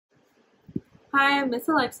Hi, I'm Miss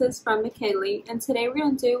Alexis from McKinley, and today we're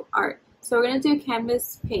going to do art. So we're going to do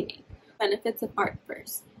canvas painting. Benefits of art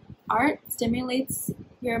first. Art stimulates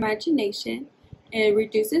your imagination, it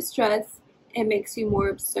reduces stress, it makes you more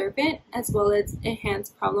observant, as well as enhance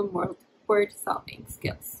problem word solving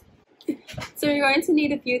skills. So you're going to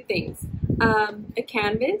need a few things. A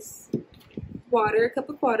canvas, water, a cup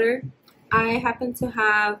of water. I happen to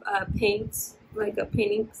have a paint, like a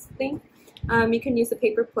painting thing. You can use a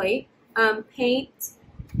paper plate. Paint,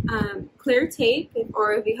 clear tape,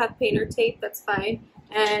 or if you have painter tape, that's fine,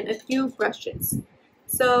 and a few brushes.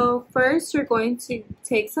 So first you're going to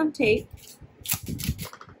take some tape.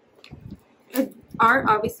 Art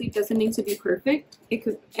obviously doesn't need to be perfect.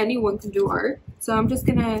 Anyone can do art. So I'm just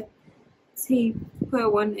gonna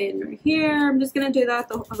put one in right here. I'm just gonna do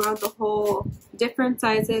that around the whole, different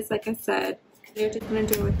sizes, like I said. You're just gonna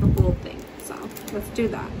do it with the whole thing. So let's do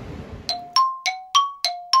that.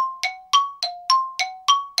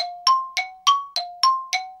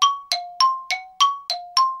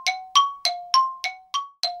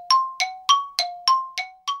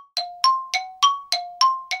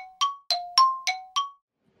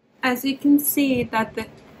 As you can see that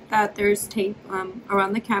there's tape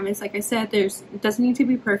around the canvas. Like I said, it doesn't need to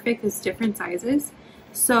be perfect. It's different sizes.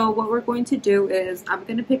 So what we're going to do is I'm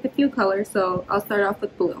going to pick a few colors. So I'll start off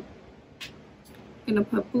with blue. I'm going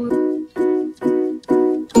to put blue.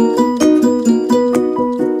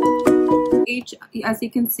 As you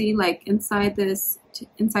can see, like inside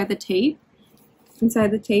the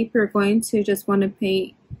tape, you're going to just want to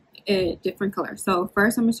paint a different color. So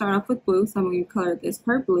first I'm going to start off with blue, so I'm going to color this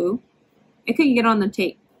part blue. It can get on the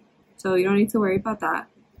tape, so you don't need to worry about that.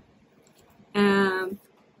 I'm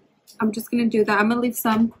just going to do that. I'm going to leave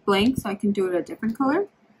some blank so I can do it a different color.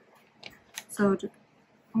 So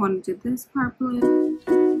I want to do this part blue.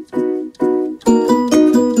 I'm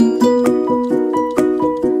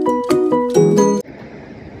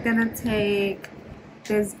going to take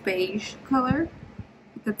this beige color,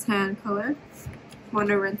 the tan color. Want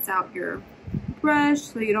to rinse out your brush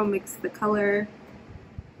so you don't mix the color.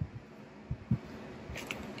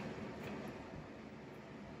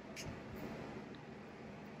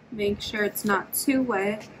 Make sure it's not too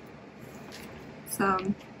wet. So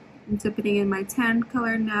I'm dipping in my tan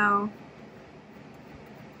color now.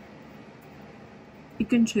 You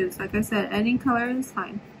can choose, like I said, any color is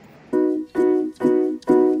fine.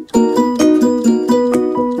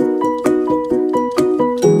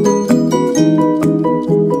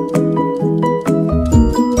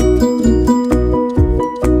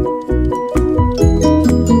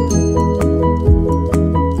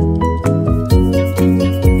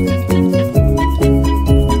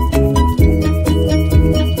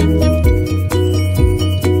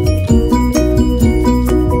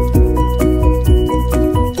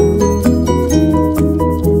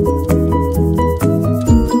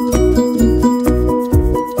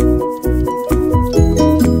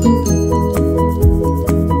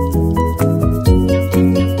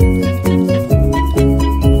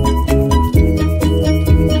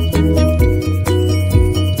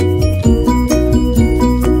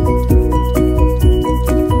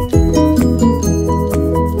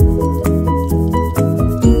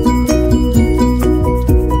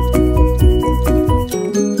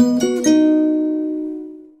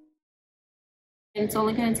 It's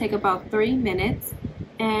only going to take about 3 minutes,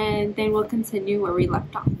 and then we'll continue where we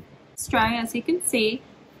left off. It's dry, as you can see.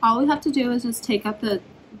 All we have to do is just take out the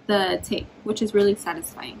tape, which is really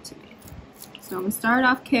satisfying to me. So I'm going to start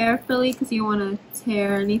off carefully because you don't want to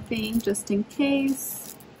tear anything just in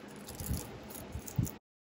case.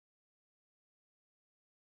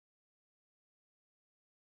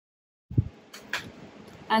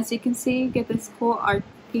 As you can see, you get this cool art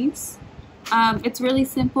piece. It's really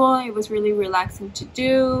simple. It was really relaxing to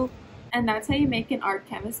do, and that's how you make an art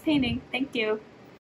canvas painting. Thank you.